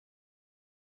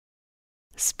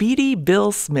Speedy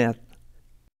Bill Smith.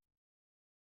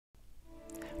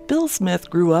 Bill Smith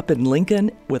grew up in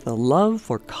Lincoln with a love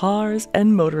for cars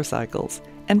and motorcycles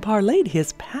and parlayed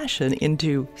his passion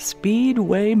into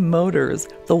Speedway Motors,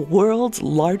 the world's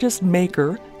largest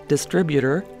maker,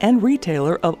 distributor, and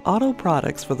retailer of auto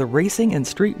products for the racing and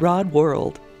street rod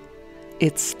world.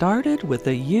 It started with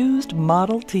a used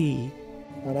Model T.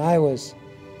 When I was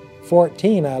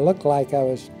 14, I looked like I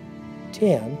was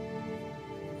 10.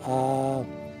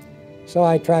 So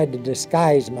I tried to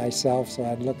disguise myself so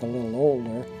I'd look a little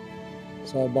older.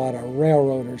 So I bought a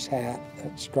railroader's hat,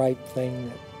 that striped thing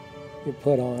that you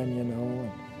put on, you know,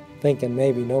 and thinking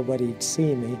maybe nobody'd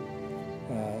see me,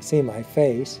 see my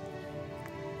face.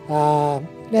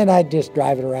 Then I'd just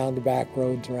drive it around the back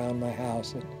roads around my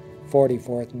house at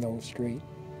 44th and O Street,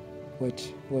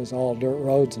 which was all dirt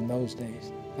roads in those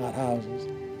days, not houses.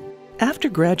 After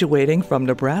graduating from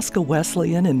Nebraska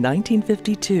Wesleyan in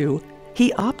 1952,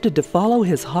 he opted to follow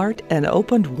his heart and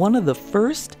opened one of the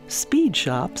first speed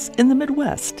shops in the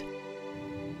Midwest.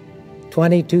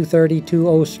 2232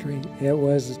 O Street. It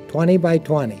was 20 by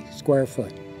 20 square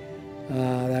foot.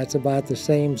 That's about the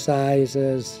same size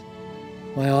as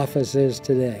my office is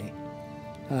today.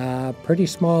 Pretty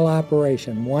small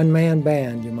operation, one-man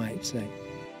band, you might say.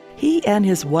 He and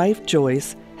his wife,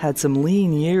 Joyce, had some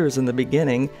lean years in the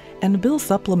beginning, and Bill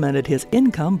supplemented his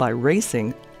income by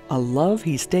racing, a love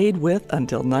he stayed with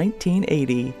until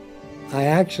 1980. I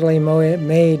actually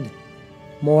made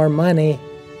more money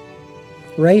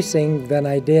racing than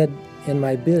I did in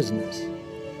my business.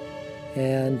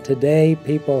 And today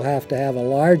people have to have a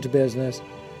large business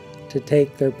to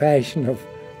take their passion of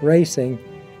racing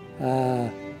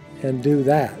and do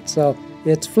that. So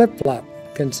it's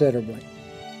flip-flopped considerably.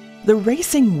 The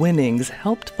racing winnings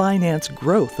helped finance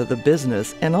growth of the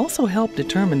business and also helped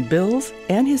determine Bill's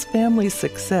and his family's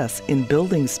success in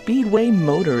building Speedway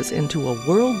Motors into a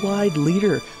worldwide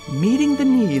leader, meeting the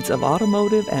needs of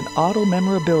automotive and auto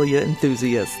memorabilia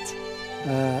enthusiasts.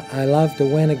 I love to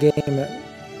win a game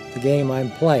at the game I'm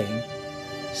playing,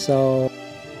 so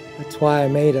that's why I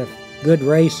made a good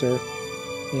racer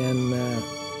in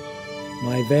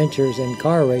my ventures in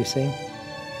car racing,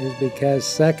 is because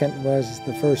second was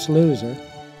the first loser.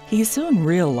 He soon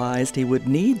realized he would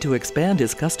need to expand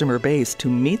his customer base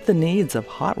to meet the needs of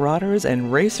hot rodders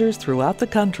and racers throughout the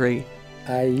country.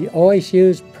 I always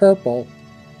used purple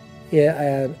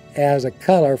as a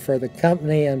color for the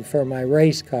company and for my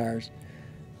race cars,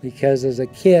 because as a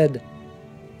kid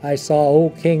I saw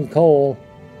old King Cole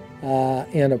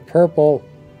in a purple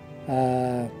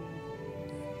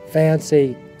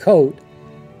fancy coat,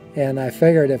 and I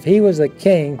figured if he was the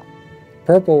king,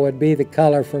 purple would be the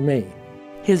color for me.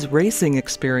 His racing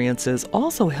experiences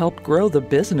also helped grow the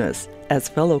business, as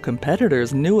fellow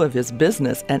competitors knew of his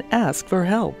business and asked for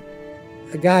help.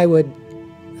 A guy would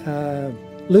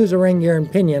lose a ring gear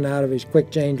and pinion out of his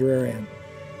quick change rear end.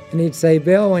 And he'd say,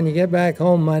 "Bill, when you get back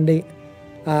home Monday,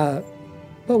 put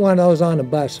one of those on the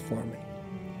bus for me."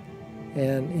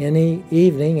 And any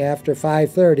evening after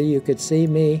 5:30, you could see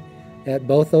me at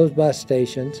both those bus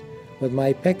stations with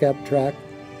my pickup truck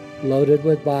loaded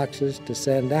with boxes to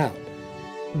send out.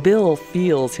 Bill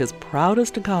feels his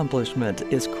proudest accomplishment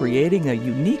is creating a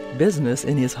unique business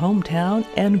in his hometown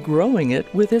and growing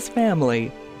it with his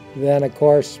family. Then, of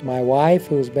course, my wife,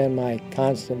 who's been my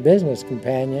constant business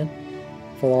companion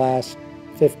for the last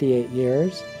 58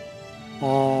 years,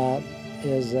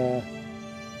 is the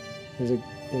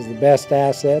best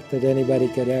asset that anybody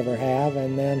could ever have,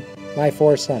 and then my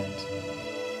 4 sons.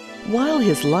 While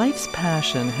his life's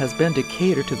passion has been to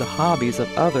cater to the hobbies of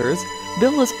others,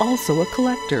 Bill is also a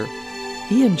collector.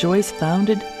 He and Joyce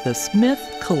founded the Smith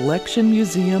Collection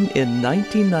Museum in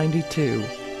 1992.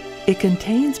 It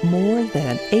contains more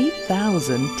than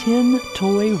 8,000 tin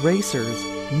toy racers,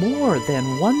 more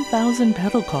than 1,000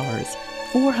 pedal cars,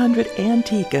 400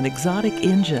 antique and exotic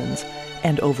engines,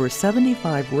 and over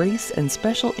 75 race and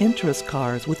special interest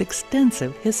cars with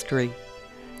extensive history.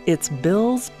 It's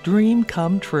Bill's dream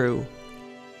come true.